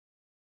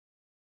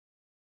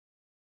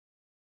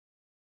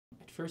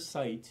At first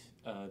sight,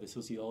 the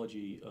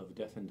sociology of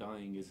death and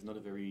dying is not a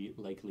very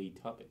likely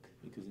topic,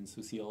 because in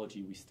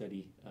sociology we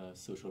study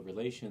social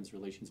relations,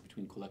 relations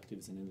between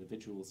collectives and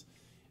individuals,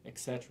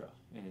 etc.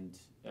 And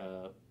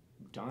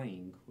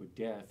dying or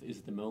death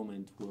is the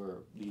moment where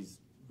these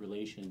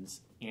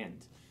relations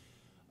end.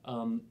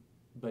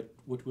 But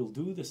what we'll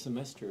do this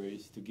semester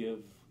is to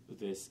give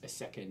this a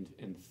second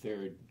and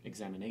third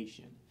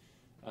examination.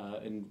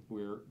 And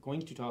we're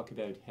going to talk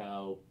about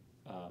how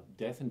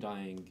death and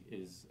dying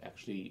is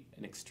actually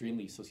an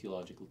extremely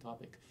sociological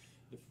topic.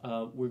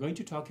 We're going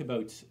to talk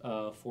about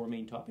four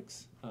main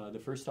topics. The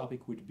first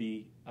topic would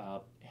be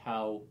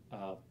how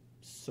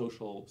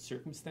social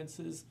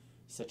circumstances,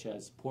 such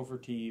as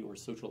poverty or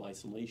social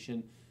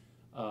isolation,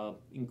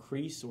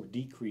 increase or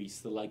decrease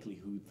the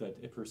likelihood that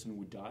a person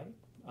would die.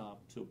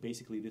 So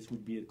basically this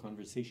would be a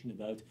conversation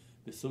about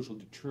the social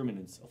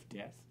determinants of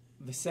death.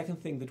 The second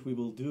thing that we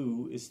will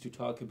do is to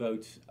talk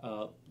about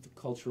the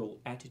cultural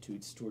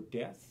attitudes toward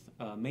death,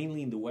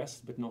 mainly in the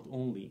West, but not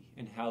only,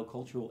 and how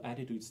cultural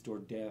attitudes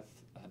toward death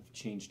have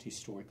changed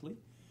historically.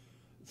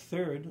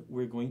 Third,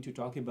 we're going to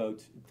talk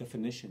about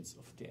definitions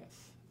of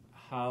death.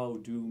 How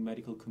do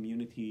medical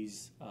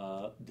communities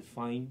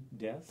define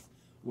death,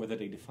 whether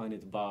they define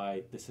it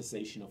by the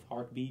cessation of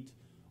heartbeat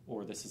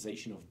or the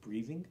cessation of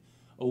breathing,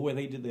 or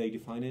whether they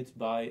define it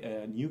by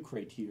new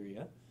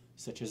criteria,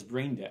 such as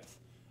brain death.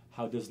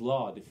 How does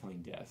law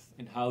define death,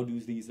 and how do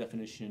these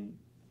definitions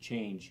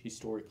change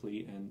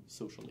historically and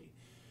socially?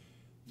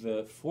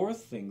 The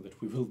fourth thing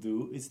that we will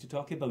do is to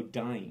talk about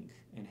dying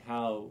and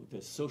how the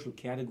social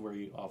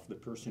category of the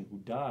person who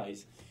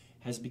dies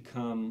has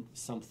become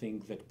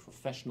something that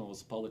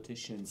professionals,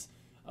 politicians,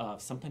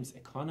 sometimes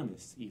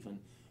economists even,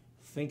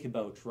 think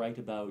about, write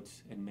about,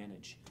 and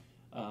manage,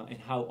 and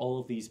how all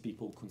of these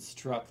people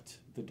construct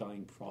the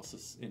dying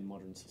process in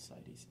modern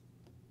societies.